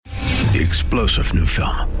The explosive new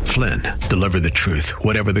film, Flynn, deliver the truth,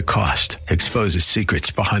 whatever the cost, exposes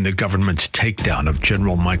secrets behind the government's takedown of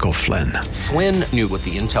General Michael Flynn. Flynn knew what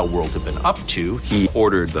the intel world had been up to. He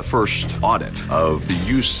ordered the first audit of the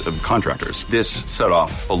use of contractors. This set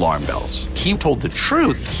off alarm bells. He told the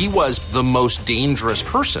truth. He was the most dangerous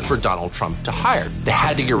person for Donald Trump to hire. They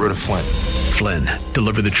had to get rid of Flynn. Flynn,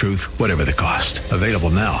 deliver the truth, whatever the cost. Available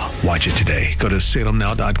now. Watch it today. Go to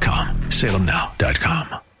salemnow.com.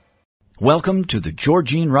 salemnow.com. Welcome to the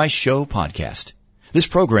Georgene Rice Show podcast. This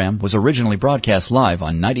program was originally broadcast live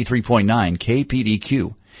on 93.9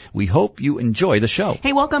 KPDQ. We hope you enjoy the show.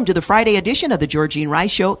 Hey, welcome to the Friday edition of the Georgene Rice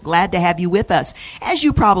Show. Glad to have you with us. As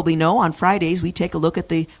you probably know, on Fridays we take a look at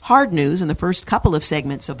the hard news in the first couple of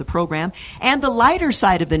segments of the program and the lighter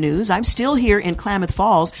side of the news. I'm still here in Klamath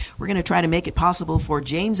Falls. We're going to try to make it possible for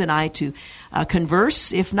James and I to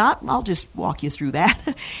converse. If not, I'll just walk you through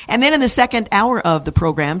that. And then in the second hour of the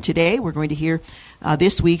program today, we're going to hear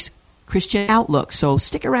this week's Christian Outlook. So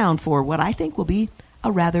stick around for what I think will be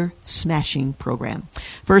a rather smashing program.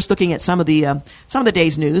 First, looking at some of the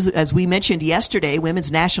day's news. As we mentioned yesterday,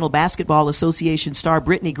 Women's National Basketball Association star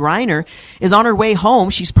Brittney Griner is on her way home.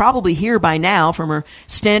 She's probably here by now from her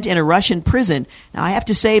stint in a Russian prison. Now, I have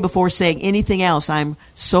to say, before saying anything else, I'm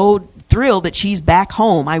so thrilled that she's back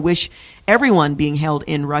home. I wish everyone being held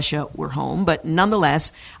in Russia were home, but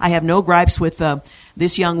nonetheless, I have no gripes with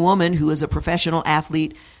this young woman who is a professional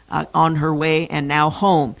athlete on her way and now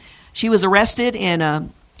home. She was arrested in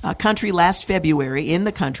a country last February, in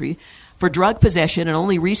the country, for drug possession and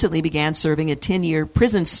only recently began serving a 10-year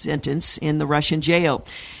prison sentence in the Russian jail.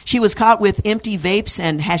 She was caught with empty vapes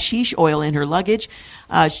and hashish oil in her luggage.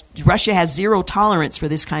 Russia has zero tolerance for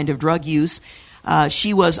this kind of drug use.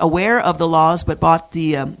 She was aware of the laws but bought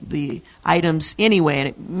the items anyway, and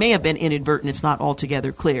it may have been inadvertent. It's not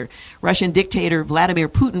altogether clear. Russian dictator Vladimir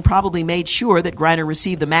Putin probably made sure that Griner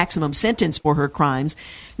received the maximum sentence for her crimes,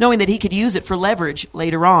 knowing that he could use it for leverage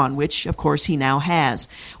later on, which, of course, he now has.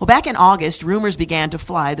 Well, back in August, rumors began to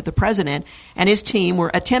fly that the president and his team were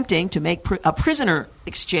attempting to make a prisoner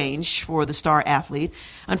exchange for the star athlete.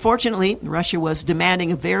 Unfortunately, Russia was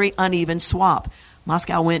demanding a very uneven swap.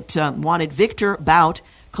 Moscow wanted Victor Bout,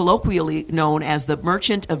 colloquially known as the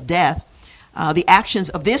Merchant of Death. The actions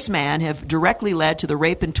of this man have directly led to the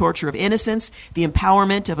rape and torture of innocents, the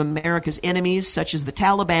empowerment of America's enemies, such as the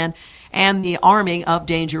Taliban, and the arming of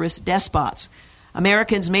dangerous despots.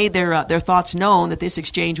 Americans made their thoughts known that this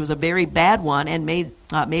exchange was a very bad one and made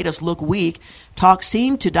us look weak. Talk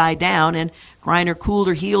seemed to die down, and Griner cooled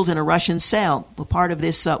her heels in a Russian cell. Well, part of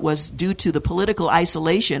this was due to the political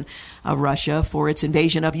isolation of Russia for its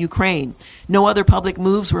invasion of Ukraine. No other public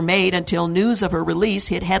moves were made until news of her release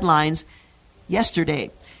hit headlines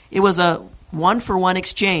yesterday. It was a one-for-one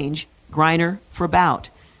exchange, Griner for Bout.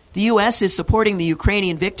 The U.S. is supporting the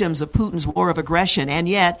Ukrainian victims of Putin's war of aggression, and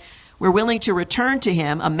yet we're willing to return to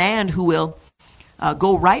him a man who will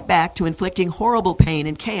go right back to inflicting horrible pain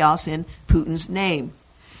and chaos in Putin's name.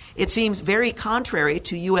 It seems very contrary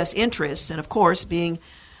to U.S. interests, and of course, being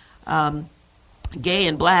gay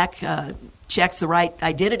and black checks the right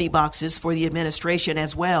identity boxes for the administration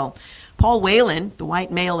as well. Paul Whelan, the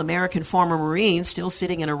white male American former Marine, still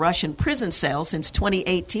sitting in a Russian prison cell since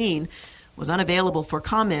 2018, was unavailable for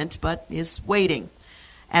comment, but is waiting.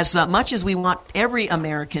 As much as we want every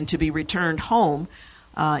American to be returned home,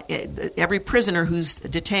 every prisoner who's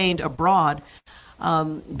detained abroad,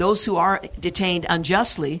 those who are detained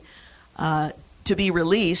unjustly to be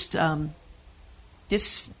released,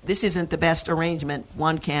 this isn't the best arrangement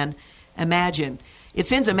one can imagine. It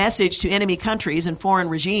sends a message to enemy countries and foreign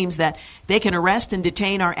regimes that they can arrest and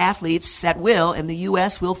detain our athletes at will, and the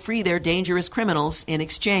U.S. will free their dangerous criminals in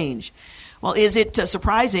exchange. Well, is it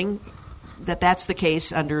surprising that that's the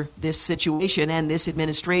case under this situation and this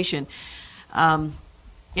administration?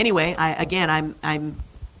 Anyway, I'm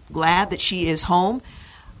glad that she is home.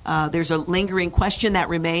 There's a lingering question that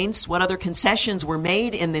remains. What other concessions were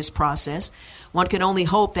made in this process? One can only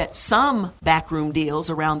hope that some backroom deals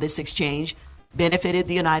around this exchange benefited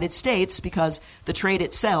the United States, because the trade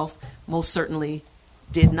itself most certainly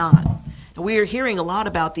did not. We are hearing a lot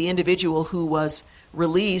about the individual who was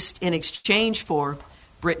released in exchange for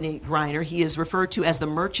Brittney Griner. He is referred to as the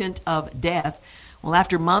Merchant of Death. Well,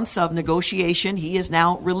 after months of negotiation, he is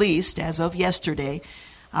now released as of yesterday.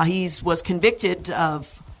 He was convicted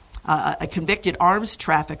of a convicted arms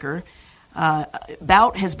trafficker.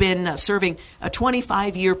 Bout has been serving a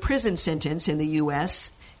 25-year prison sentence in the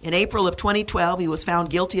U.S. In April of 2012, he was found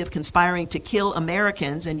guilty of conspiring to kill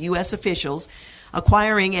Americans and U.S. officials,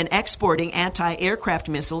 acquiring and exporting anti-aircraft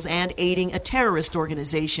missiles, and aiding a terrorist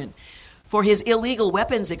organization. For his illegal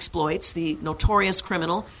weapons exploits, the notorious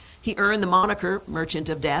criminal, he earned the moniker Merchant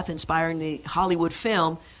of Death, inspiring the Hollywood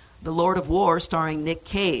film The Lord of War, starring Nick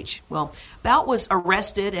Cage. Well, Bout was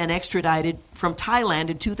arrested and extradited from Thailand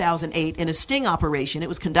in 2008 in a sting operation. It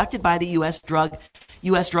was conducted by the U.S. Drug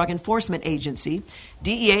Enforcement Agency.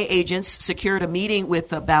 DEA agents secured a meeting with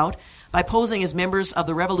Bout by posing as members of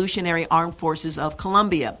the Revolutionary Armed Forces of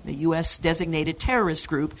Colombia, a U.S. designated terrorist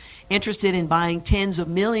group interested in buying tens of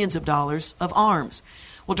millions of dollars of arms.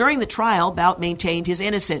 Well, during the trial, Bout maintained his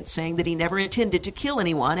innocence, saying that he never intended to kill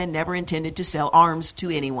anyone and never intended to sell arms to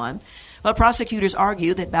anyone. But prosecutors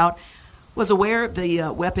argue that Bout was aware the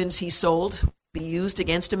weapons he sold would be used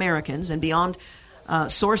against Americans, and beyond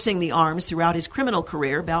sourcing the arms throughout his criminal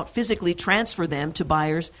career, Bout physically transferred them to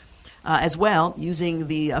buyers as well, using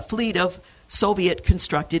the fleet of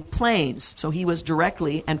Soviet-constructed planes. So he was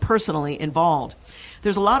directly and personally involved.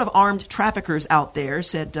 There's a lot of armed traffickers out there,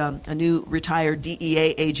 said a new retired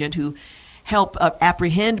DEA agent who helped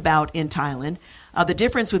apprehend Bout in Thailand. The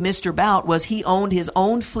difference with Mr. Bout was he owned his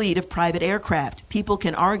own fleet of private aircraft. People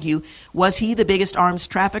can argue, was he the biggest arms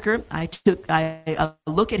trafficker? I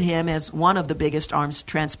look at him as one of the biggest arms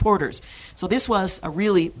transporters. So this was a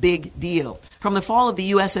really big deal. From the fall of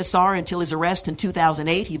the USSR until his arrest in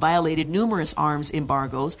 2008, he violated numerous arms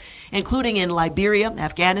embargoes, including in Liberia,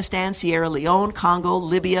 Afghanistan, Sierra Leone, Congo,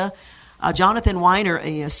 Libya. Jonathan Weiner,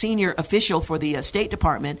 a senior official for the State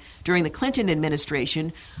Department during the Clinton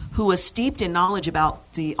administration, who was steeped in knowledge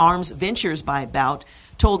about the arms ventures by Bout,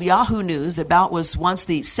 told Yahoo News that Bout was once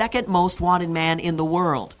the second most wanted man in the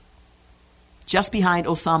world, just behind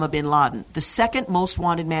Osama bin Laden, the second most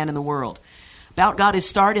wanted man in the world. Bout got his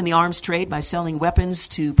start in the arms trade by selling weapons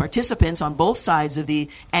to participants on both sides of the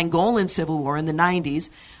Angolan Civil War in the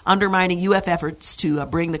 90s, undermining U.S. efforts to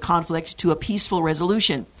bring the conflict to a peaceful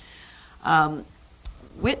resolution.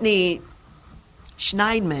 Whitney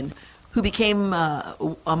Schneidman, who became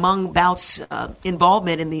among Bout's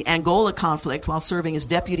involvement in the Angola conflict while serving as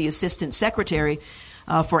Deputy Assistant Secretary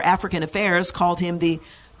for African Affairs, called him the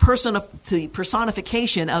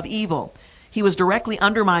personification of evil. He was directly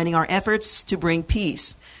undermining our efforts to bring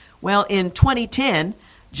peace. Well, in 2010,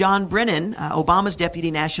 John Brennan, Obama's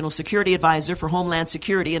Deputy National Security Advisor for Homeland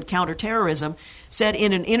Security and Counterterrorism, said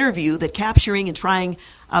in an interview that capturing and trying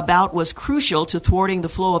Bout was crucial to thwarting the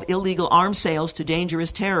flow of illegal arms sales to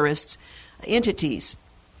dangerous terrorist entities.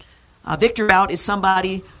 Victor Bout is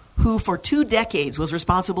somebody who for 2 decades was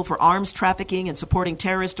responsible for arms trafficking and supporting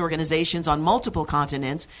terrorist organizations on multiple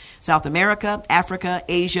continents, South America, Africa,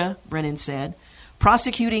 Asia, Brennan said.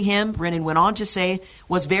 Prosecuting him, Brennan went on to say,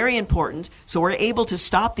 was very important, so we're able to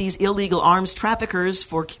stop these illegal arms traffickers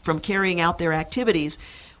from carrying out their activities,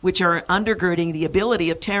 which are undergirding the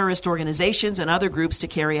ability of terrorist organizations and other groups to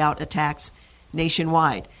carry out attacks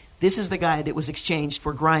nationwide. This is the guy that was exchanged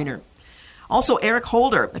for Griner. Also, Eric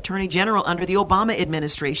Holder, Attorney General under the Obama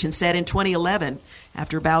administration, said in 2011,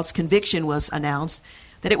 after Bout's conviction was announced,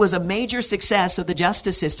 that it was a major success of the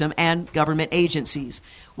justice system and government agencies.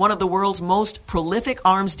 One of the world's most prolific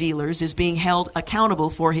arms dealers is being held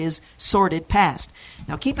accountable for his sordid past.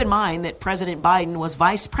 Now, keep in mind that President Biden was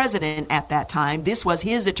vice president at that time. This was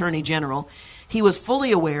his attorney general. He was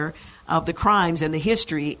fully aware of the crimes and the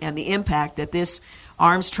history and the impact that this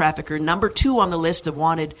arms trafficker, number 2 on the list of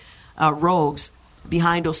wanted rogues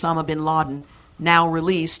behind Osama bin Laden, now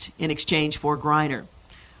released in exchange for Griner.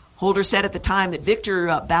 Holder said at the time that Victor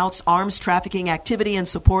Bout's arms trafficking activity in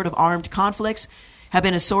support of armed conflicts have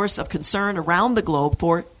been a source of concern around the globe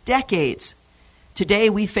for decades.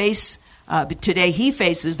 Today he faces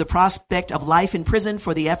the prospect of life in prison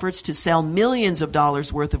for the efforts to sell millions of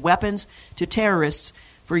dollars worth of weapons to terrorists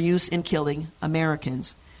for use in killing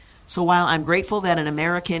Americans. So while I'm grateful that an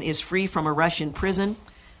American is free from a Russian prison,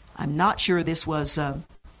 I'm not sure this was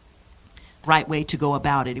right way to go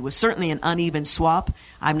about it. It was certainly an uneven swap.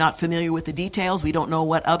 I'm not familiar with the details. We don't know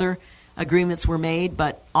what other agreements were made,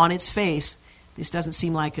 but on its face, this doesn't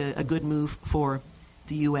seem like a good move for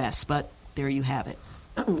the U.S., but there you have it.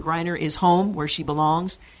 Griner is home where she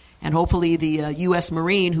belongs, and hopefully the U.S.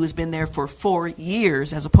 Marine, who has been there for 4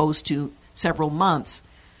 years as opposed to several months,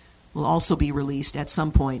 will also be released at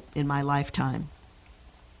some point in my lifetime.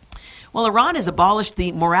 Well, Iran has abolished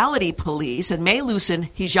the morality police and may loosen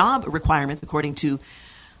hijab requirements, according to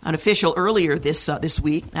an official earlier this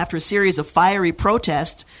week. After a series of fiery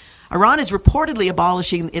protests, Iran is reportedly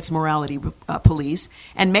abolishing its morality police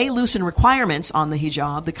and may loosen requirements on the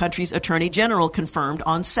hijab, the country's attorney general confirmed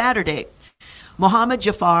on Saturday. Mohammad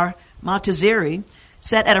Jafar Montazeri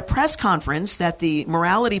said at a press conference that the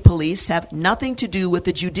morality police have nothing to do with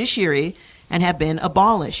the judiciary and have been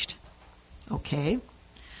abolished. Okay.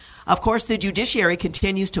 Of course, the judiciary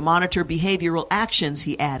continues to monitor behavioral actions,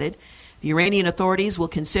 he added. The Iranian authorities will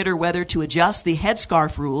consider whether to adjust the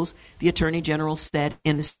headscarf rules, the Attorney General said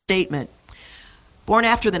in the statement. Born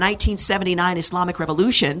after the 1979 Islamic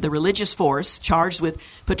Revolution, the religious force charged with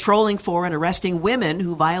patrolling for and arresting women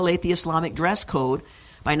who violate the Islamic dress code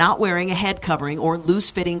by not wearing a head covering or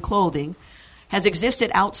loose-fitting clothing has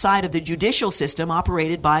existed outside of the judicial system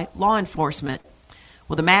operated by law enforcement.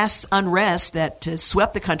 Well, the mass unrest that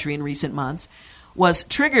swept the country in recent months was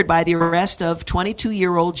triggered by the arrest of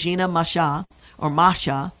 22-year-old Gina Mahsa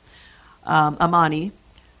Amani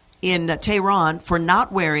in Tehran for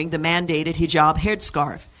not wearing the mandated hijab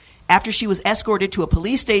headscarf. After she was escorted to a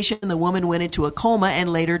police station, the woman went into a coma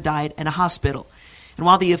and later died in a hospital. And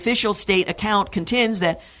while the official state account contends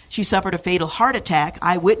that she suffered a fatal heart attack,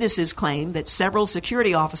 eyewitnesses claim that several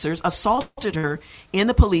security officers assaulted her in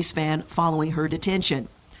the police van following her detention.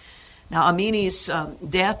 Now, Amini's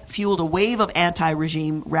death fueled a wave of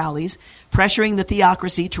anti-regime rallies, pressuring the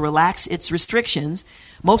theocracy to relax its restrictions.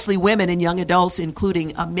 Mostly women and young adults,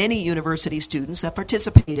 including many university students, have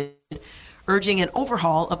participated, urging an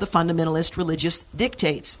overhaul of the fundamentalist religious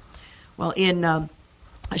dictates. Well, in a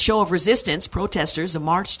show of resistance, protesters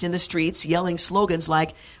marched in the streets yelling slogans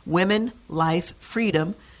like "Women, Life,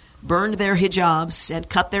 Freedom," burned their hijabs, and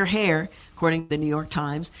cut their hair, according to the New York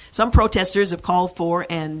Times. Some protesters have called for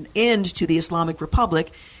an end to the Islamic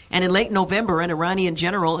Republic, and in late November, an Iranian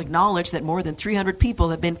general acknowledged that more than 300 people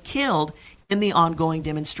have been killed in the ongoing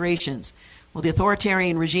demonstrations. Well, the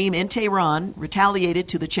authoritarian regime in Tehran retaliated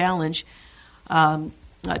to the challenge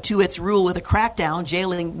to its rule with a crackdown,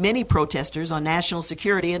 jailing many protesters on national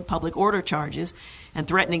security and public order charges and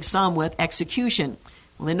threatening some with execution.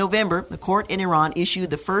 Well, in November, the court in Iran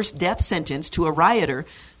issued the first death sentence to a rioter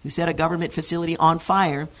who set a government facility on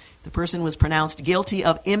fire. The person was pronounced guilty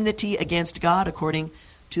of enmity against God, according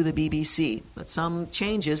to the BBC. But some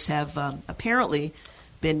changes have apparently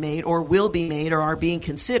been made or will be made or are being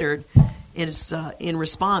considered in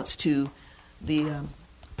response to the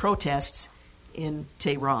protests in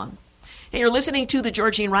Tehran. Hey, you're listening to the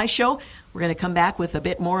Georgene Rice Show. We're going to come back with a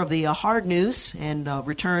bit more of the hard news and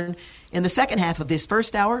return in the second half of this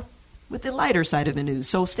first hour with the lighter side of the news.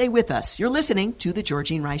 So stay with us. You're listening to the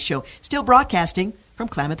Georgene Rice Show, still broadcasting from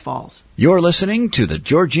Klamath Falls. You're listening to the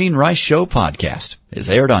Georgene Rice Show podcast. It's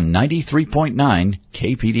aired on 93.9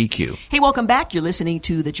 KPDQ. Hey, welcome back. You're listening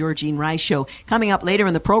to the Georgene Rice Show. Coming up later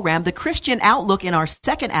in the program, the Christian Outlook in our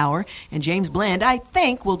second hour. And James Blend, I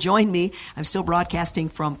think, will join me. I'm still broadcasting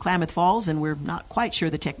from Klamath Falls, and we're not quite sure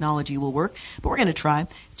the technology will work, but we're going to try.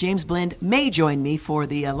 James Blend may join me for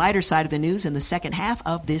the lighter side of the news in the second half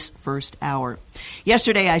of this first hour.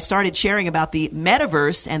 Yesterday, I started sharing about the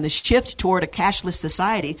metaverse and the shift toward a cashless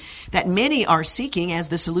society that many are seeking as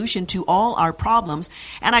the solution to all our problems.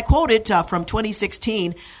 And I quoted from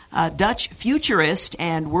 2016 Dutch futurist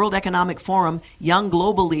and World Economic Forum young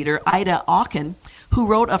global leader Ida Auken, who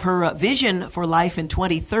wrote of her vision for life in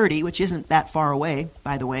 2030, which isn't that far away,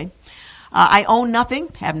 by the way. I own nothing,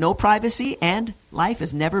 have no privacy, and life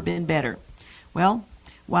has never been better. Well,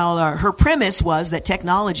 while her premise was that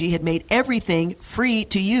technology had made everything free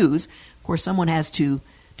to use, of course, someone has to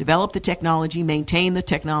develop the technology, maintain the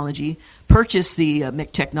technology, purchase the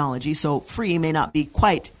technology, so free may not be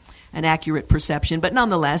quite an accurate perception, but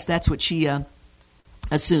nonetheless, that's what she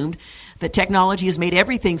assumed, that technology has made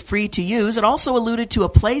everything free to use. It also alluded to a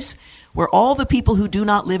place where all the people who do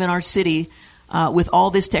not live in our city with all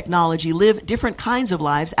this technology live different kinds of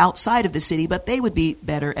lives outside of the city, but they would be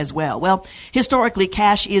better as well. Well, historically,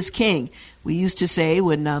 cash is king. We used to say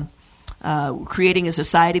when creating a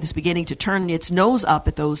society that's beginning to turn its nose up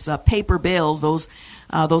at those paper bills,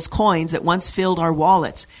 those coins that once filled our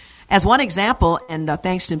wallets. As one example, and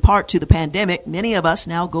thanks in part to the pandemic, many of us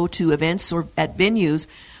now go to events or at venues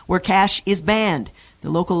where cash is banned. The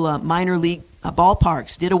local minor league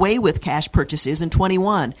ballparks did away with cash purchases in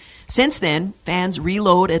 21. Since then, fans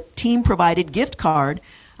reload a team-provided gift card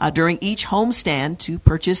during each homestand to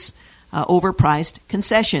purchase overpriced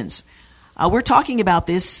concessions. We're talking about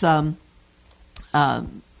this, and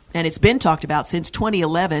it's been talked about since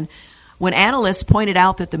 2011, when analysts pointed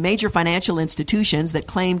out that the major financial institutions that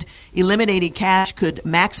claimed eliminating cash could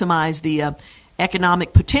maximize the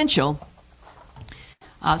economic potential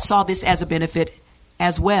saw this as a benefit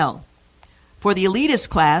as well. For the elitist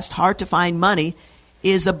class, hard to find money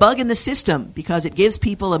is a bug in the system because it gives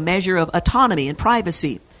people a measure of autonomy and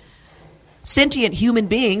privacy. Sentient human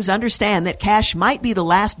beings understand that cash might be the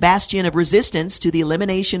last bastion of resistance to the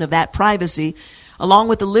elimination of that privacy, along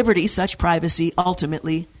with the liberty such privacy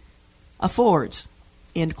ultimately affords.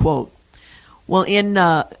 End quote. Well, in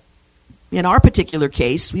in our particular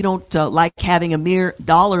case, we don't like having a mere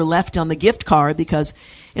dollar left on the gift card because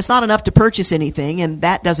it's not enough to purchase anything, and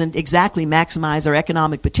that doesn't exactly maximize our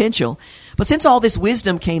economic potential. But since all this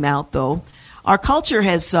wisdom came out, though, our culture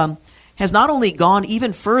has not only gone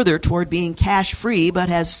even further toward being cash-free, but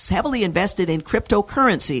has heavily invested in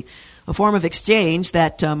cryptocurrency, a form of exchange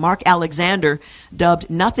that Mark Alexander dubbed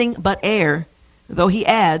nothing but air, though he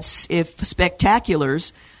adds, if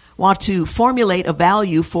spectaculars want to formulate a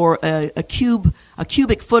value for a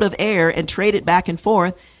cubic foot of air and trade it back and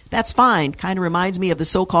forth, that's fine. Kind of reminds me of the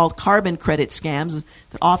so-called carbon credit scams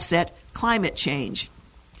that offset climate change.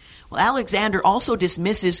 Well, Alexander also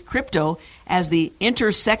dismisses crypto as the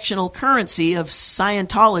intersectional currency of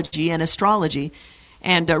Scientology and astrology,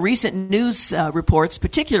 and recent news reports,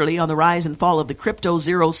 particularly on the rise and fall of the crypto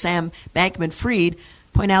zero Sam Bankman-Fried,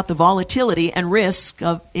 point out the volatility and risk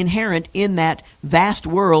inherent in that vast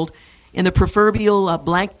world. In the proverbial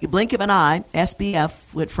blink of an eye, SBF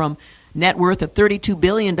went from net worth of $32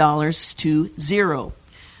 billion to zero.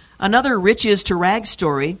 Another riches to rags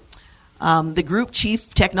story, the group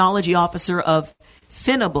chief technology officer of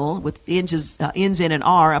Finable, with ends in an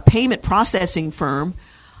R, a payment processing firm,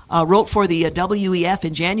 wrote for the WEF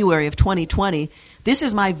in January of 2020, "This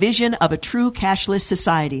is my vision of a true cashless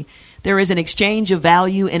society. There is an exchange of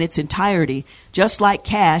value in its entirety, just like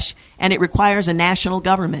cash, and it requires a national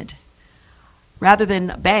government, rather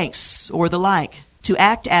than banks or the like, to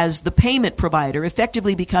act as the payment provider,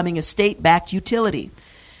 effectively becoming a state-backed utility.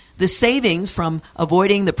 The savings from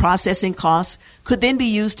avoiding the processing costs could then be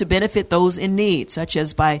used to benefit those in need, such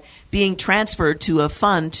as by being transferred to a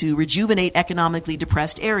fund to rejuvenate economically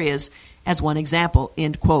depressed areas, as one example,"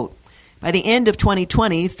 end quote. By the end of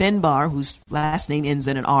 2020, Finbar, whose last name ends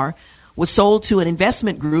in an R, was sold to an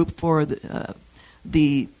investment group for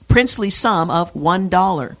the princely sum of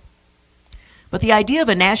 $1. But the idea of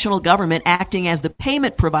a national government acting as the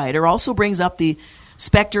payment provider also brings up the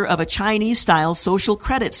specter of a Chinese-style social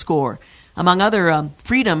credit score, among other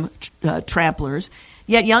freedom tramplers.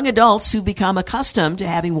 Yet young adults who've become accustomed to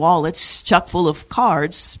having wallets chock full of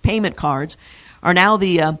cards, payment cards, are now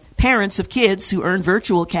the parents of kids who earn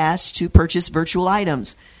virtual cash to purchase virtual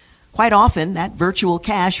items. Quite often, that virtual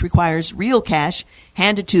cash requires real cash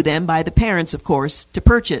handed to them by the parents, of course, to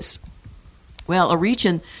purchase. Well, a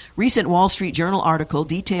recent Wall Street Journal article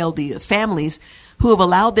detailed the families who have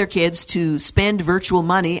allowed their kids to spend virtual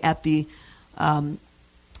money at the Roblox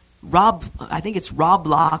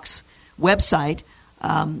website.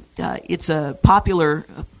 It's a popular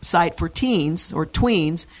site for teens or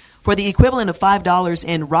tweens. For the equivalent of $5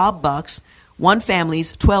 in Robbucks, one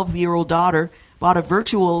family's 12-year-old daughter bought a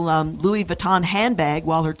virtual Louis Vuitton handbag,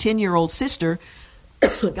 while her 10-year-old sister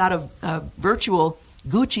got a virtual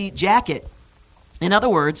Gucci jacket. In other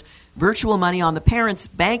words, virtual money on the parents'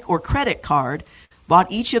 bank or credit card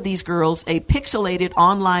bought each of these girls a pixelated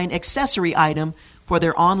online accessory item for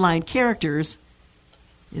their online characters.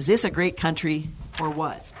 Is this a great country or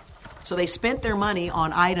what? So they spent their money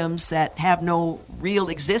on items that have no real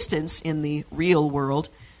existence in the real world,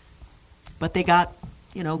 but they got,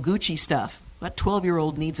 Gucci stuff. What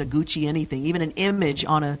 12-year-old needs a Gucci anything, even an image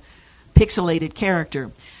on a pixelated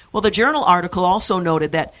character? Well, the Journal article also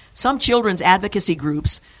noted that some children's advocacy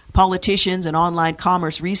groups, politicians, and online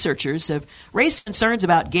commerce researchers have raised concerns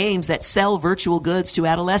about games that sell virtual goods to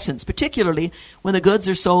adolescents, particularly when the goods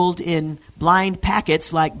are sold in blind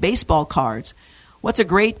packets like baseball cards. What's a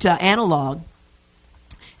great analog?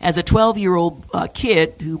 As a 12-year-old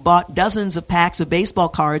kid who bought dozens of packs of baseball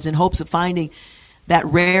cards in hopes of finding that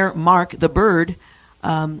rare Mark the Bird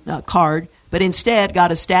card, but instead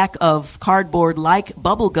got a stack of cardboard-like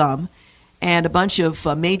bubble gum and a bunch of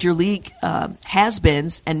Major League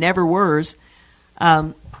has-beens and never-weres,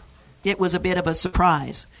 it was a bit of a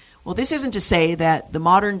surprise. Well, this isn't to say that the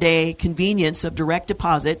modern-day convenience of direct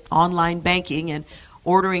deposit, online banking, and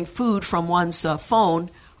ordering food from one's phone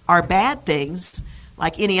are bad things.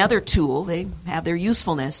 Like any other tool, they have their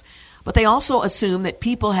usefulness. But they also assume that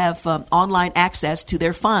people have online access to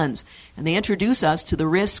their funds, and they introduce us to the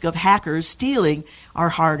risk of hackers stealing our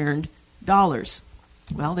hard-earned dollars.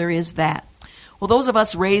 Well, there is that. Well, those of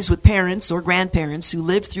us raised with parents or grandparents who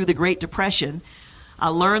lived through the Great Depression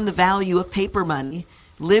learned the value of paper money,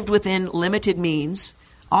 lived within limited means.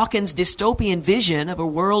 Hawkins' dystopian vision of a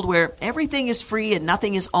world where everything is free and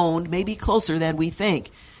nothing is owned may be closer than we think.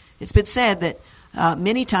 It's been said that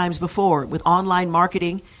many times before, with online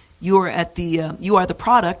marketing, you are the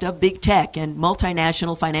product of big tech, and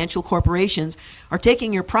multinational financial corporations are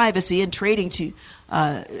taking your privacy and trading to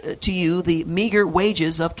you the meager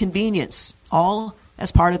wages of convenience, all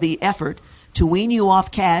as part of the effort to wean you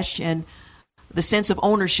off cash and the sense of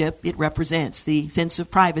ownership it represents, the sense of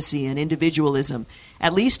privacy and individualism.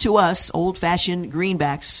 At least to us, old-fashioned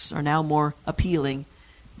greenbacks are now more appealing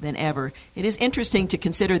than ever. It is interesting to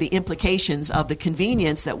consider the implications of the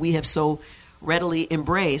convenience that we have so readily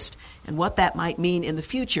embraced and what that might mean in the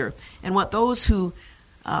future, and what those who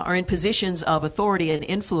are in positions of authority and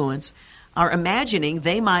influence are imagining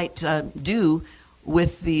they might do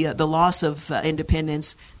with the loss of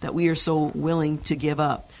independence that we are so willing to give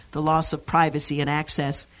up, the loss of privacy and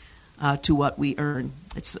access to what we earn.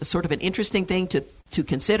 It's sort of an interesting thing to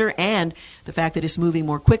consider, and the fact that it's moving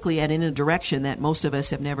more quickly and in a direction that most of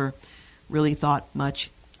us have never really thought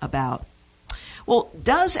much about. Well,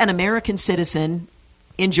 does an American citizen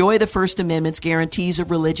enjoy the First Amendment's guarantees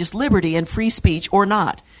of religious liberty and free speech or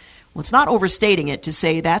not? Well, it's not overstating it to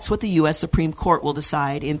say that's what the U.S. Supreme Court will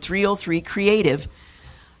decide in 303 Creative,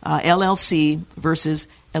 LLC versus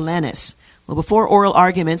Elenis. Well, before oral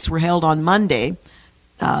arguments were held on Monday,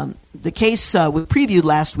 the case was previewed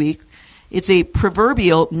last week. It's a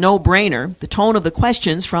proverbial no-brainer. The tone of the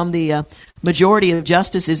questions from the majority of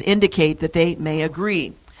justices indicate that they may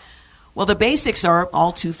agree. Well, the basics are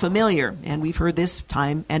all too familiar, and we've heard this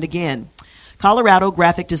time and again. Colorado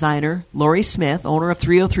graphic designer Lori Smith, owner of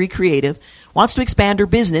 303 Creative, wants to expand her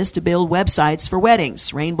business to build websites for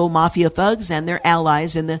weddings. Rainbow Mafia thugs and their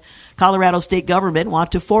allies in the Colorado state government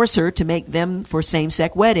want to force her to make them for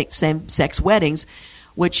same-sex weddings,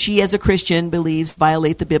 which she as a Christian believes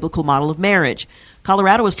violate the biblical model of marriage.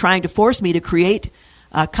 Colorado is trying to force me to create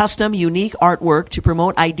custom, unique artwork to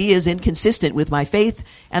promote ideas inconsistent with my faith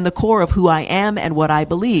and the core of who I am and what I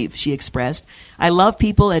believe, she expressed. I love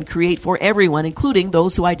people and create for everyone, including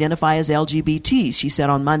those who identify as LGBT, she said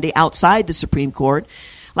on Monday outside the Supreme Court.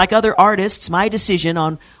 Like other artists, my decision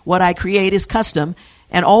on what I create is custom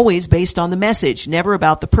and always based on the message, never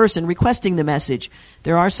about the person requesting the message.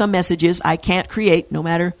 There are some messages I can't create no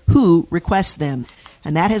matter who requests them.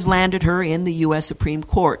 And that has landed her in the U.S. Supreme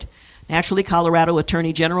Court. Naturally, Colorado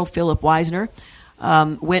Attorney General Philip Weisner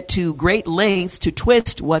went to great lengths to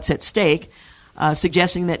twist what's at stake,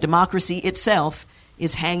 suggesting that democracy itself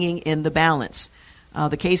is hanging in the balance.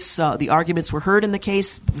 The arguments were heard in the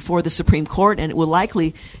case before the Supreme Court, and it will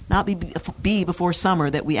likely not be before summer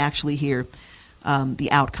that we actually hear the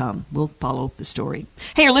outcome. We'll follow the story.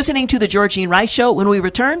 Hey, you're listening to The Georgene Rice Show. When we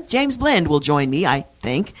return, James Blend will join me, I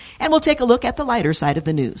think, and we'll take a look at the lighter side of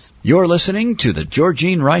the news. You're listening to The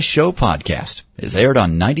Georgene Rice Show podcast. It's aired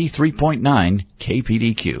on 93.9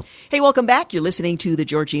 KPDQ. Hey, welcome back. You're listening to The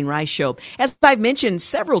Georgene Rice Show. As I've mentioned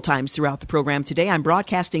several times throughout the program today, I'm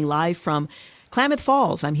broadcasting live from Klamath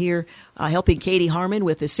Falls. I'm here helping Katie Harmon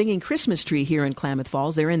with the Singing Christmas Tree here in Klamath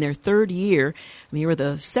Falls. They're in their third year. I'm here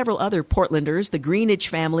with several other Portlanders, the Greenidge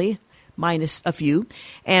family, minus a few.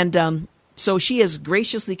 And so she has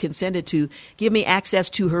graciously consented to give me access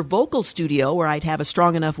to her vocal studio where I'd have a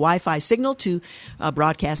strong enough Wi-Fi signal to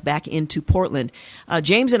broadcast back into Portland.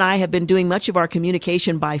 James and I have been doing much of our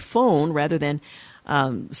communication by phone rather than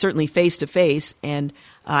certainly face-to-face, and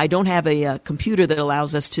I don't have a computer that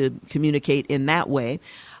allows us to communicate in that way.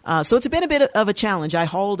 So it's been a bit of a challenge. I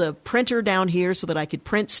hauled a printer down here so that I could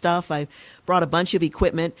print stuff. I brought a bunch of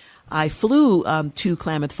equipment. I flew to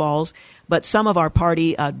Klamath Falls, but some of our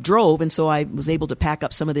party drove, and so I was able to pack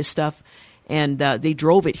up some of this stuff, and they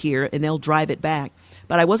drove it here, and they'll drive it back.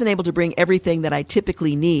 But I wasn't able to bring everything that I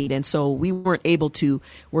typically need, and so we weren't able to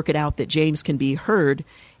work it out that James can be heard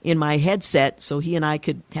in my headset, so he and I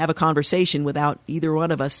could have a conversation without either one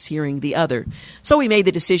of us hearing the other. So we made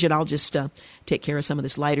the decision I'll just take care of some of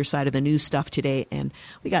this lighter side of the news stuff today, and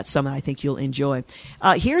we got some that I think you'll enjoy.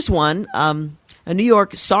 Here's one. A New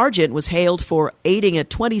York sergeant was hailed for aiding a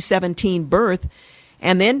 2017 birth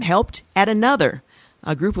and then helped at another.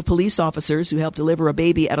 A group of police officers who helped deliver a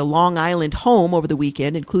baby at a Long Island home over the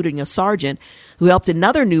weekend, including a sergeant who helped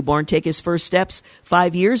another newborn take his first steps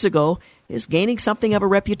 5 years ago, is gaining something of a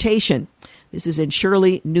reputation. This is in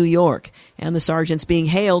Shirley, New York, and the sergeant's being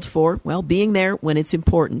hailed for, well, being there when it's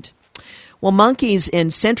important. Well, monkeys in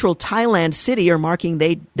central Thailand City are marking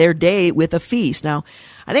their day with a feast. Now,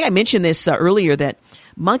 I think I mentioned this earlier, that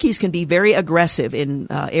monkeys can be very aggressive in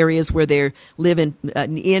areas where they live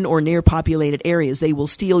in or near populated areas. They will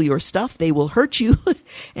steal your stuff, they will hurt you,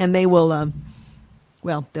 and they will,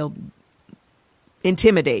 they'll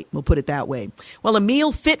intimidate, we'll put it that way. Well, a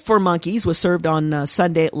meal fit for monkeys was served on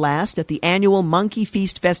Sunday last at the annual Monkey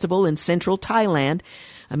Feast Festival in central Thailand.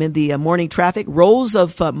 Amid the morning traffic, rows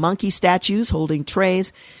of monkey statues holding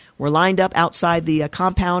trays were lined up outside the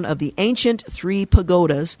compound of the ancient three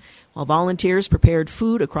pagodas, while volunteers prepared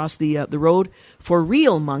food across the road for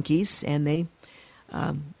real monkeys, and they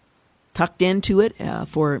tucked into it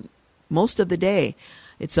for most of the day.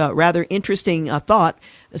 It's a rather interesting thought,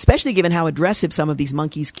 especially given how aggressive some of these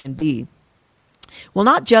monkeys can be. Well,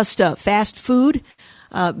 not just fast food,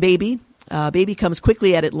 baby. Baby comes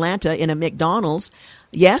quickly at Atlanta in a McDonald's.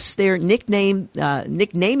 Yes, they're nicknaming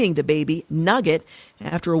the baby Nugget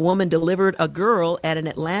after a woman delivered a girl at an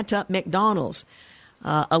Atlanta McDonald's.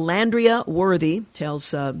 Alandria Worthy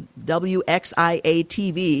tells WXIA-TV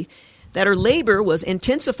that her labor was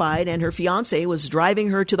intensified and her fiancé was driving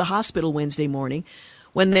her to the hospital Wednesday morning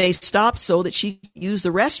when they stopped so that she could use the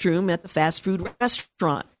restroom at the fast food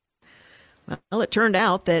restaurant. Well, it turned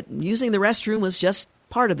out that using the restroom was just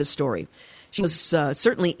part of the story. She was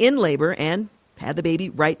certainly in labor and had the baby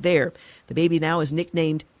right there. The baby now is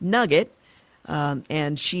nicknamed Nugget,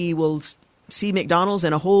 and she will see McDonald's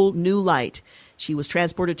in a whole new light. She was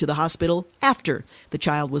transported to the hospital after the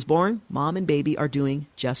child was born. Mom and baby are doing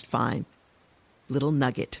just fine. Little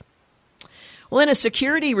Nugget. Well, in a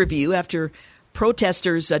security review after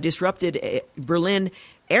protesters disrupted Berlin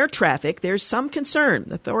air traffic, there's some concern.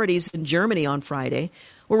 Authorities in Germany on Friday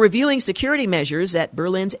were reviewing security measures at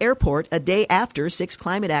Berlin's airport a day after 6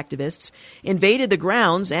 climate activists invaded the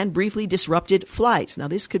grounds and briefly disrupted flights. Now,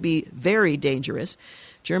 this could be very dangerous.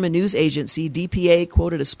 German news agency DPA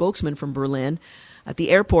quoted a spokesman from Berlin at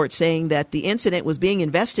the airport saying that the incident was being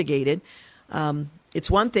investigated.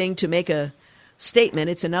 It's one thing to make a statement.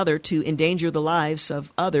 It's another to endanger the lives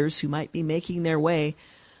of others who might be making their way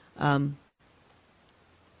on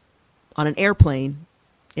an airplane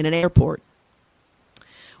in an airport.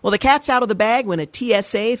 Well, the cat's out of the bag when a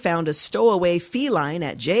TSA found a stowaway feline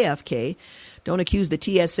at JFK. Don't accuse the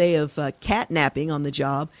TSA of catnapping on the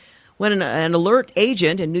job. When an alert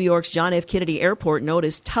agent in New York's John F. Kennedy Airport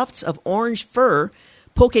noticed tufts of orange fur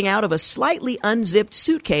poking out of a slightly unzipped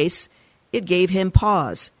suitcase, it gave him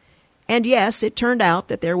pause. And yes, it turned out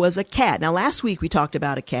that there was a cat. Now, last week we talked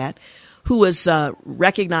about a cat who was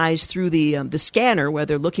recognized through the scanner where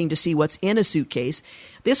they're looking to see what's in a suitcase.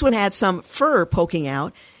 This one had some fur poking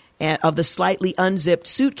out of the slightly unzipped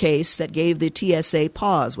suitcase that gave the TSA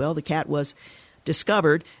pause. Well, the cat was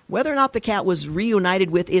discovered. Whether or not the cat was reunited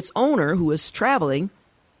with its owner who was traveling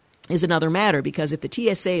is another matter, because if the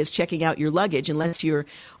TSA is checking out your luggage, unless you're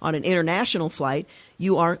on an international flight,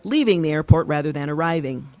 you are leaving the airport rather than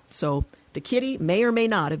arriving. So the kitty may or may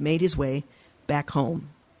not have made his way back home.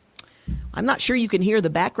 I'm not sure you can hear the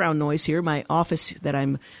background noise here. My office that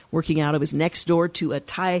I'm working out of is next door to a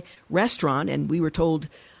Thai restaurant, and we were told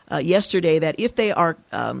yesterday that if they are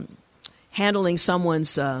handling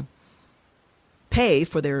someone's pay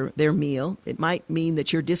for their meal, it might mean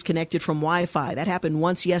that you're disconnected from Wi-Fi. That happened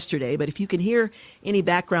once yesterday, but if you can hear any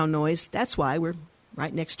background noise, that's why we're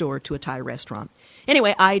right next door to a Thai restaurant.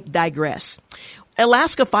 Anyway, I digress.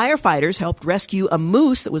 Alaska firefighters helped rescue a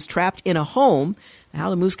moose that was trapped in a home. How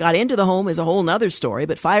the moose got into the home is a whole other story,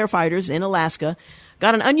 but firefighters in Alaska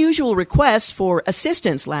got an unusual request for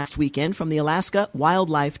assistance last weekend from the Alaska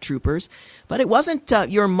Wildlife Troopers, but it wasn't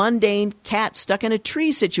your mundane cat stuck in a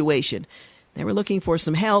tree situation. They were looking for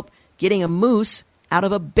some help getting a moose out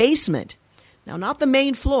of a basement. Now, not the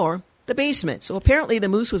main floor, the basement. So apparently the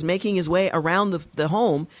moose was making his way around the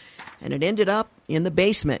home, and it ended up in the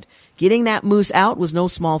basement. Getting that moose out was no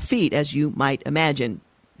small feat, as you might imagine.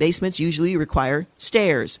 Basements usually require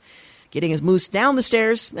stairs. Getting his moose down the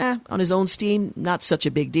stairs, on his own steam, not such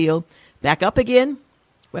a big deal. Back up again,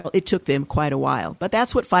 well, it took them quite a while. But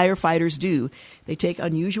that's what firefighters do. They take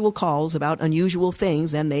unusual calls about unusual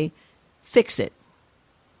things, and they fix it.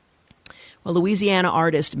 Well, Louisiana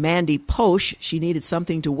artist Mandy Posh, she needed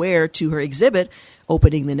something to wear to her exhibit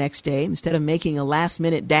opening the next day. Instead of making a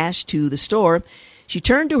last-minute dash to the store, she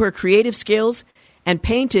turned to her creative skills and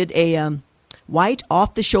painted a white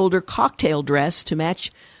off-the-shoulder cocktail dress to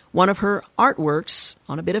match one of her artworks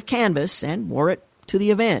on a bit of canvas and wore it to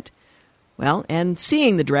the event. Well, and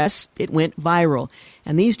seeing the dress, it went viral.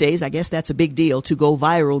 And these days, I guess that's a big deal. To go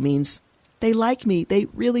viral means they like me. They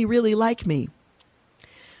really, really like me.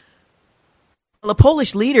 Well, a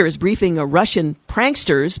Polish leader is briefing a Russian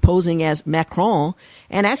pranksters posing as Macron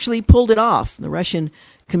and actually pulled it off. The Russian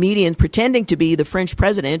comedian pretending to be the French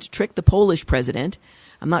president tricked the Polish president.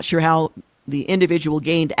 I'm not sure how the individual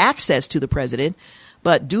gained access to the president,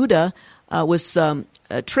 but Duda was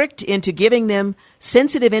tricked into giving them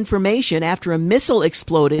sensitive information after a missile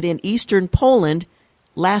exploded in eastern Poland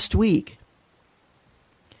last week.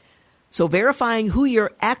 So verifying who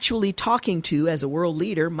you're actually talking to as a world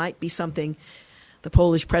leader might be something the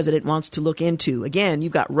Polish president wants to look into. Again,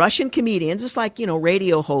 you've got Russian comedians, just like,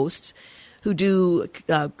 radio hosts who do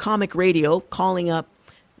comic radio, calling up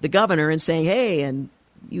the governor and saying, hey, and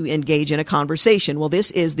you engage in a conversation. Well,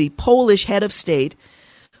 this is the Polish head of state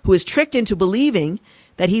who was tricked into believing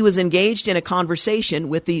that he was engaged in a conversation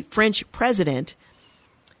with the French president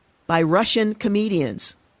by Russian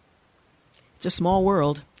comedians. It's a small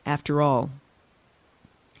world, after all.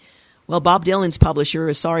 Well, Bob Dylan's publisher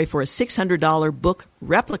is sorry for a $600 book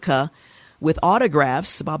replica with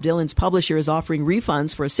autographs. Bob Dylan's publisher is offering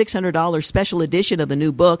refunds for a $600 special edition of the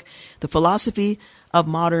new book, The Philosophy of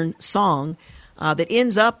Modern Song, that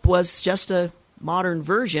ends up was just a modern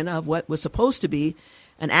version of what was supposed to be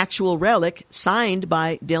an actual relic signed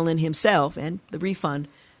by Dylan himself, and the refund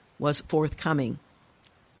was forthcoming.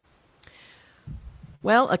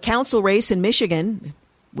 Well, a council race in Michigan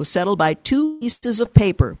was settled by 2 pieces of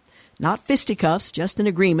paper. Not fisticuffs, just an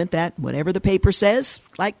agreement that whatever the paper says,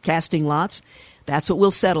 like casting lots, that's what we'll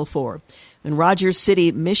settle for. In Rogers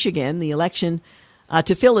City, Michigan, the election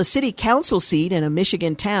to fill a city council seat in a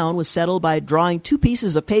Michigan town was settled by drawing 2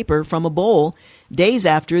 pieces of paper from a bowl days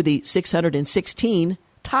after the 616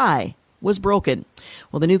 tie was broken.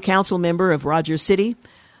 Well, the new council member of Rogers City,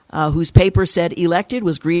 whose paper said elected,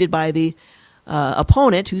 was greeted by the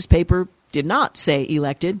opponent whose paper did not say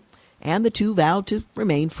elected, and the two vowed to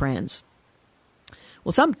remain friends.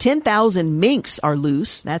 Well, some 10,000 minks are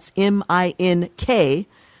loose. That's M-I-N-K,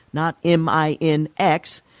 not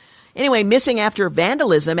M-I-N-X. Anyway, missing after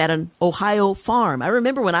vandalism at an Ohio farm. I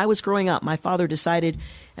remember when I was growing up, my father decided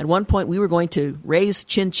at one point we were going to raise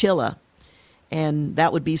chinchilla, and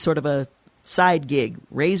that would be sort of a side gig,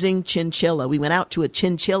 raising chinchilla. We went out to a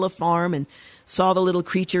chinchilla farm and saw the little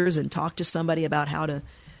creatures and talked to somebody about how to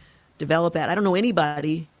develop that. I don't know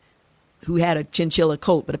anybody who had a chinchilla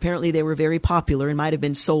coat, but apparently they were very popular and might have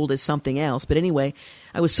been sold as something else. But anyway,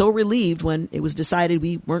 I was so relieved when it was decided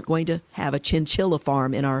we weren't going to have a chinchilla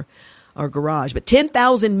farm in our garage. But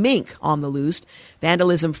 10,000 mink on the loose.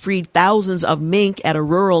 Vandalism freed thousands of mink at a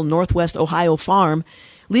rural Northwest Ohio farm,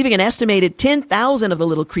 leaving an estimated 10,000 of the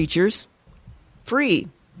little creatures free.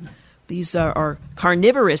 These are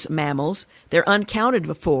carnivorous mammals. They're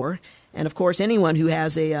uncounted for. And, of course, anyone who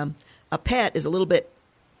has a pet is a little bit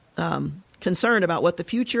concerned about what the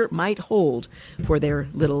future might hold for their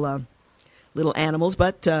little animals.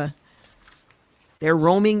 But they're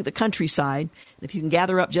roaming the countryside. And if you can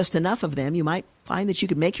gather up just enough of them, you might find that you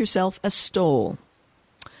could make yourself a stole.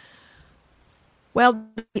 Well,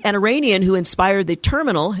 an Iranian who inspired the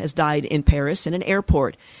Terminal has died in Paris in an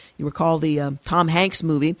airport. You recall the Tom Hanks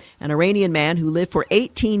movie, an Iranian man who lived for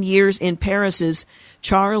 18 years in Paris's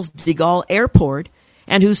Charles de Gaulle Airport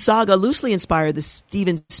and whose saga loosely inspired the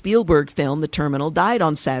Steven Spielberg film, The Terminal, died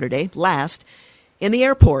on Saturday last in the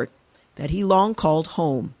airport that he long called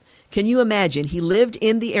home. Can you imagine? He lived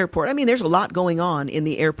in the airport. I mean, there's a lot going on in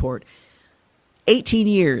the airport. 18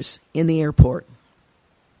 years in the airport.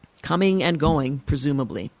 Coming and going,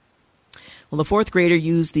 presumably. Well, the 4th grader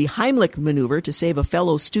used the Heimlich maneuver to save a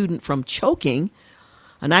fellow student from choking.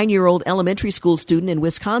 A 9-year-old elementary school student in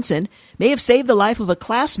Wisconsin may have saved the life of a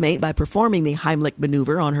classmate by performing the Heimlich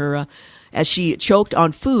maneuver on her as she choked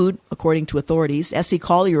on food, according to authorities. Essie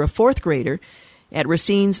Collier, a 4th grader at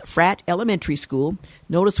Racine's Frat Elementary School,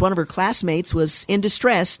 noticed one of her classmates was in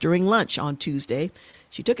distress during lunch on Tuesday.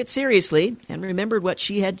 She took it seriously and remembered what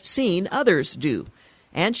she had seen others do.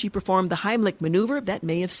 And she performed the Heimlich maneuver that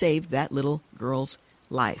may have saved that little girl's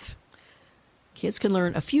life. Kids can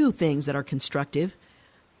learn a few things that are constructive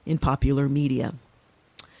in popular media.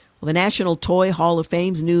 Well, the National Toy Hall of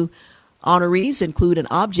Fame's new honorees include an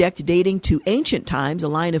object dating to ancient times, a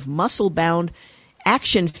line of muscle-bound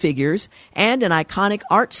action figures, and an iconic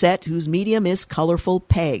art set whose medium is colorful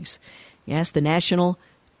pegs. Yes, the National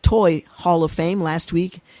Toy Hall of Fame last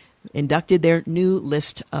week inducted their new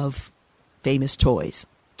list of famous toys.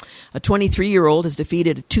 A 23-year-old has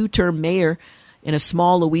defeated a 2-term mayor in a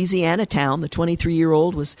small Louisiana town. The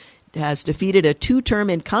 23-year-old has defeated a 2-term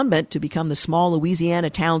incumbent to become the small Louisiana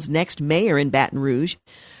town's next mayor in Baton Rouge.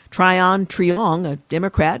 Tryon Triong, a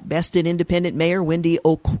Democrat, bested independent mayor Wendy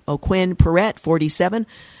O'Quinn Perrette, 47,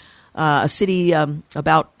 a city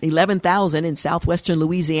about 11,000 in southwestern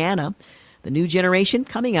Louisiana. The new generation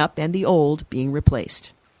coming up and the old being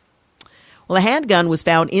replaced. Well, a handgun was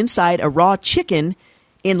found inside a raw chicken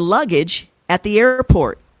in luggage at the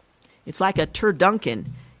airport. It's like a turducken.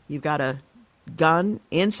 You've got a gun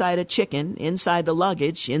inside a chicken, inside the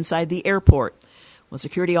luggage, inside the airport. Well,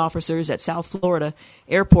 security officers at South Florida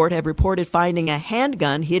Airport have reported finding a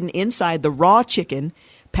handgun hidden inside the raw chicken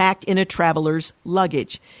packed in a traveler's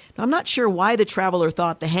luggage. Now, I'm not sure why the traveler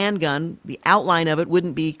thought the handgun, the outline of it,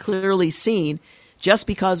 wouldn't be clearly seen just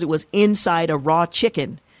because it was inside a raw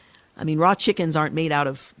chicken. I mean, raw chickens aren't made out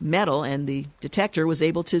of metal, and the detector was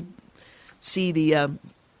able to see the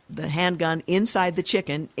handgun inside the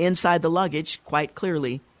chicken, inside the luggage, quite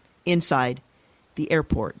clearly. inside the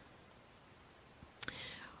airport.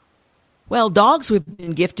 Well, dogs have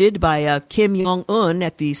been gifted by Kim Jong-un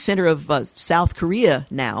at the center of South Korea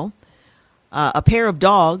now. A pair of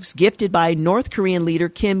dogs gifted by North Korean leader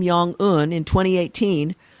Kim Jong-un in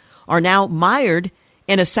 2018 are now mired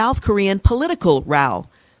in a South Korean political row,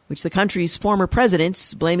 which the country's former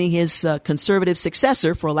president's blaming his conservative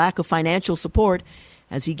successor for a lack of financial support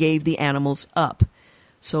as he gave the animals up.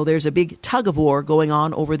 So there's a big tug-of-war going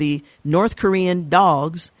on over the North Korean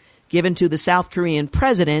dogs given to the South Korean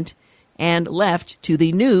president and left to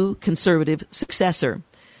the new conservative successor.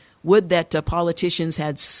 Would that politicians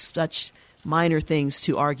had such minor things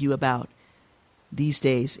to argue about these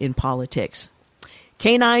days in politics.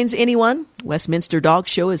 Canines, anyone? Westminster Dog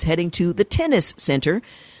Show is heading to the Tennis Center.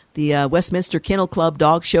 The Westminster Kennel Club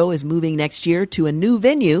Dog Show is moving next year to a new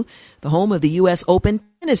venue, the home of the U.S. Open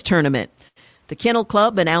Tennis Tournament. The Kennel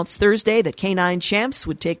Club announced Thursday that Canine Champs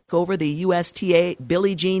would take over the USTA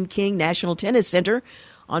Billie Jean King National Tennis Center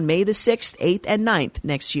on May the 6th, 8th, and 9th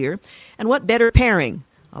next year. And what better pairing?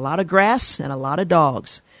 A lot of grass and a lot of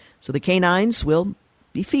dogs. So the canines will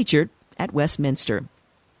be featured at Westminster.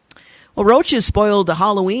 Well, roaches spoiled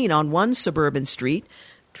Halloween on one suburban street.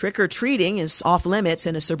 Trick-or-treating is off limits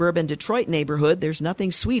in a suburban Detroit neighborhood. There's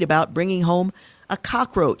nothing sweet about bringing home a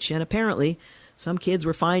cockroach. And apparently, some kids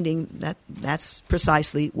were finding that that's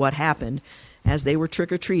precisely what happened as they were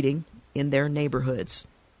trick-or-treating in their neighborhoods.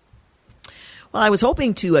 Well, I was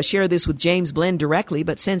hoping to share this with James Blinn directly,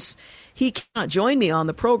 but since he cannot join me on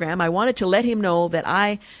the program, I wanted to let him know that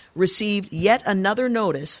I received yet another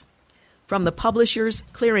notice from the Publishers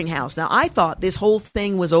Clearinghouse. Now, I thought this whole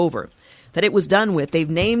thing was over, that it was done with. They've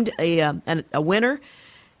named a winner,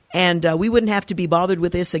 and we wouldn't have to be bothered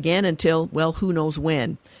with this again until, well, who knows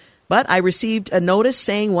when. But I received a notice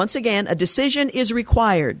saying, once again, a decision is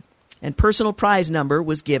required, and personal prize number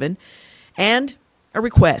was given, and a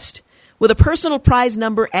request. With a personal prize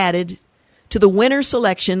number added to the winner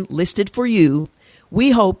selection listed for you,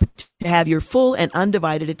 we hope to have your full and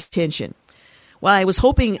undivided attention. Well, I was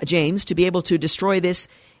hoping, James, to be able to destroy this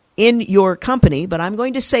in your company, but I'm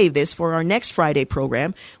going to save this for our next Friday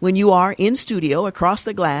program when you are in studio across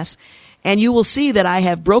the glass, and you will see that I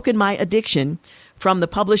have broken my addiction from the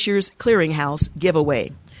Publishers Clearinghouse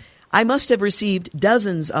giveaway. I must have received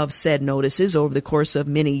dozens of said notices over the course of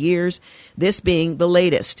many years, this being the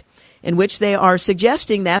latest, in which they are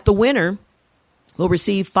suggesting that the winner will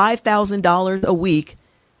receive $5,000 a week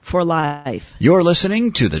for life. You're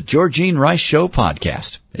listening to the Georgene Rice Show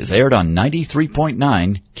podcast. It's aired on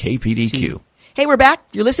 93.9 KPDQ. Hey, we're back.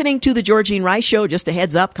 You're listening to the Georgene Rice Show. Just a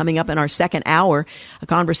heads up, coming up in our second hour, a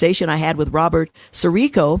conversation I had with Robert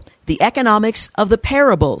Sirico, the economics of the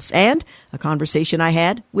parables, and a conversation I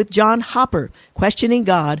had with John Hopper, questioning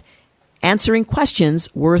God, answering questions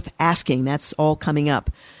worth asking. That's all coming up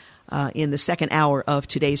in the second hour of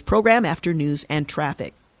today's program after news and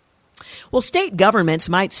traffic. Well, state governments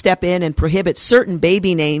might step in and prohibit certain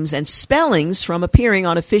baby names and spellings from appearing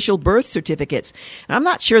on official birth certificates. And I'm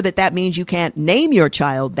not sure that means you can't name your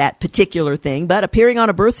child that particular thing, but appearing on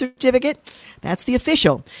a birth certificate, that's the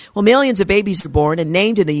official. Well, millions of babies are born and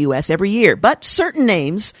named in the U.S. every year, but certain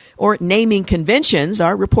names or naming conventions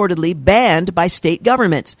are reportedly banned by state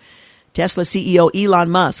governments. Tesla CEO Elon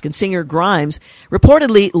Musk and singer Grimes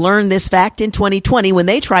reportedly learned this fact in 2020 when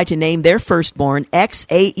they tried to name their firstborn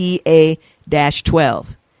XAEA-12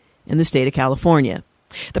 in the state of California.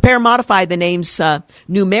 The pair modified the name's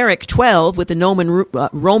numeric 12 with the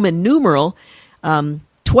Roman numeral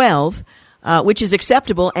 12, which is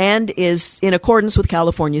acceptable and is in accordance with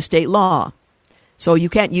California state law. So you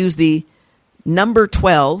can't use the number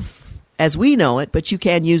 12 as we know it, but you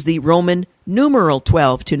can use the Roman numeral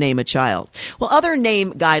 12 to name a child. Well, other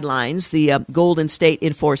name guidelines the Golden State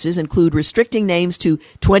enforces include restricting names to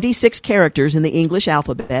 26 characters in the English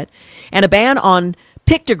alphabet and a ban on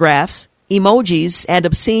pictographs, emojis, and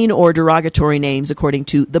obscene or derogatory names, according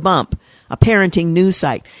to The Bump, a parenting news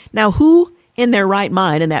site. Now, who in their right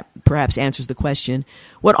mind, and that perhaps answers the question,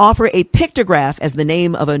 would offer a pictograph as the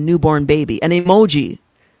name of a newborn baby, an emoji,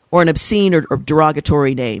 or an obscene or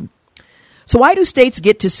derogatory name? So why do states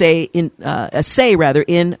get to say in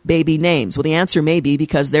baby names? Well, the answer may be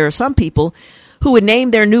because there are some people who would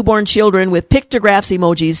name their newborn children with pictographs,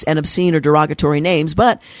 emojis, and obscene or derogatory names.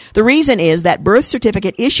 But the reason is that birth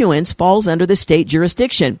certificate issuance falls under the state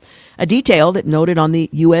jurisdiction, a detail that noted on the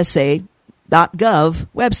USA.gov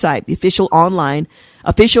website, the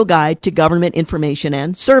official guide to government information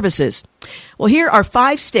and services. Well, here are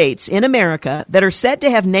 5 states in America that are said to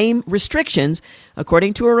have name restrictions,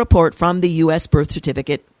 according to a report from the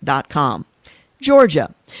USBirthCertificate.com.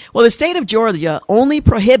 Georgia. Well, the state of Georgia only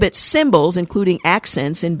prohibits symbols, including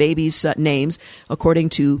accents, in babies' names, according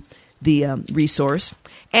to the resource.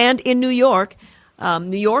 And in New York,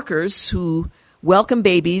 New Yorkers who welcome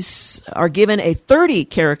babies are given a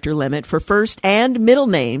 30-character limit for first and middle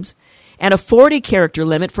names and a 40-character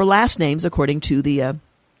limit for last names, according to the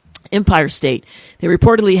Empire State. They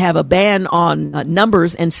reportedly have a ban on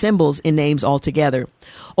numbers and symbols in names altogether.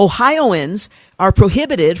 Ohioans are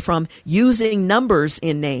prohibited from using numbers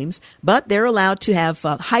in names, but they're allowed to have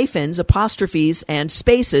hyphens, apostrophes, and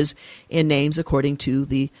spaces in names, according to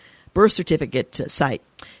the birth certificate site.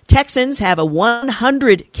 Texans have a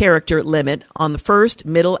 100-character limit on the first,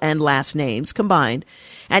 middle, and last names combined,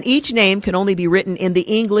 and each name can only be written in the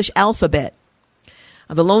English alphabet.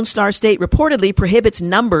 The Lone Star State reportedly prohibits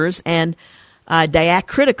numbers and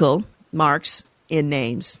diacritical marks in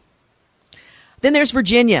names. Then there's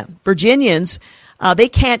Virginia. Virginians, they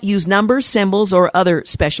can't use numbers, symbols, or other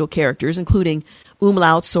special characters, including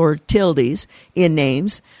umlauts or tildes, in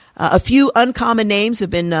names. A few uncommon names have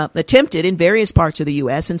been attempted in various parts of the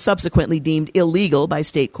U.S. and subsequently deemed illegal by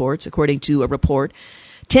state courts, according to a report.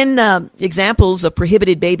 10 examples of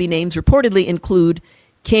prohibited baby names reportedly include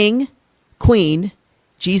King, Queen,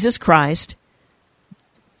 Jesus Christ,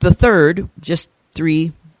 the Third, just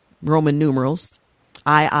 3 Roman numerals,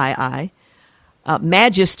 III,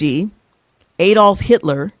 Majesty, Adolf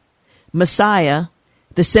Hitler, Messiah,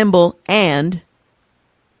 the symbol and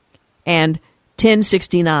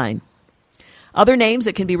 1069. Other names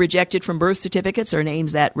that can be rejected from birth certificates are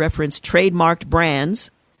names that reference trademarked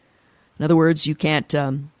brands. In other words, you can't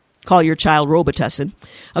call your child Robitussin.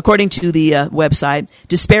 According to the website,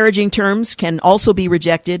 disparaging terms can also be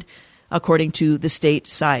rejected according to the state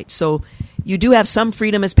site. So you do have some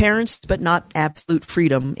freedom as parents, but not absolute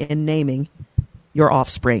freedom in naming your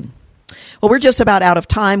offspring. Well, we're just about out of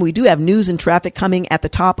time. We do have news and traffic coming at the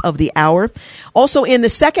top of the hour. Also, in the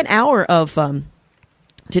second hour of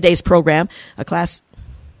today's program,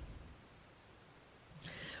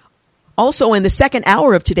 Also, in the second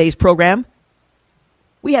hour of today's program,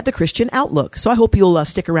 we have the Christian Outlook. So I hope you'll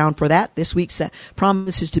stick around for that. This week's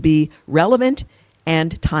promises to be relevant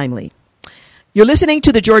and timely. You're listening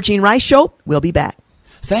to The Georgene Rice Show. We'll be back.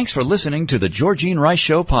 Thanks for listening to The Georgene Rice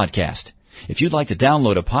Show podcast. If you'd like to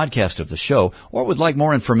download a podcast of the show or would like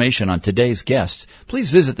more information on today's guests,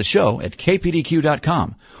 please visit the show at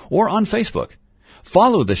kpdq.com or on Facebook.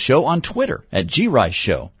 Follow the show on Twitter at GRice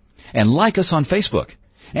Show and like us on Facebook.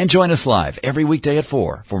 And join us live every weekday at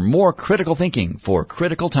 4 for more critical thinking for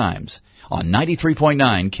critical times on 93.9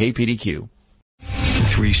 KPDQ.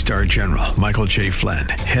 3-star General Michael J. Flynn,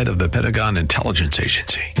 head of the Pentagon Intelligence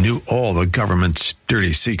Agency, knew all the government's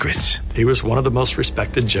dirty secrets. He was one of the most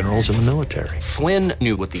respected generals in the military. Flynn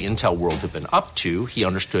knew what the intel world had been up to. He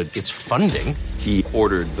understood its funding. He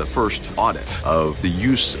ordered the first audit of the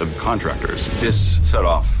use of contractors. This set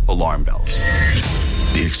off alarm bells.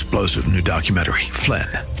 The explosive new documentary, Flynn,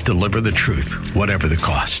 Deliver the Truth, Whatever the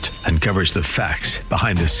Cost, uncovers the facts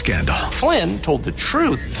behind this scandal. Flynn told the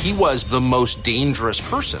truth. He was the most dangerous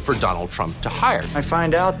person for Donald Trump to hire. I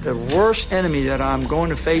find out the worst enemy that I'm going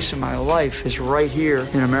to face in my life is right here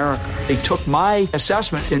in America. They took my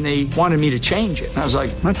assessment and they wanted me to change it. And I was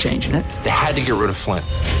like, I'm not changing it. They had to get rid of Flynn.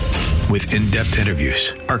 With in-depth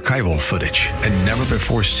interviews, archival footage, and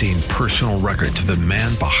never-before-seen personal records of the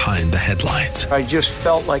man behind the headlines. I just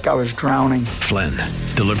felt like I was drowning. Flynn,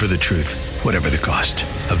 Deliver the Truth, Whatever the Cost.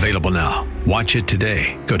 Available now. Watch it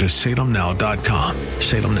today. Go to salemnow.com.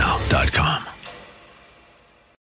 salemnow.com.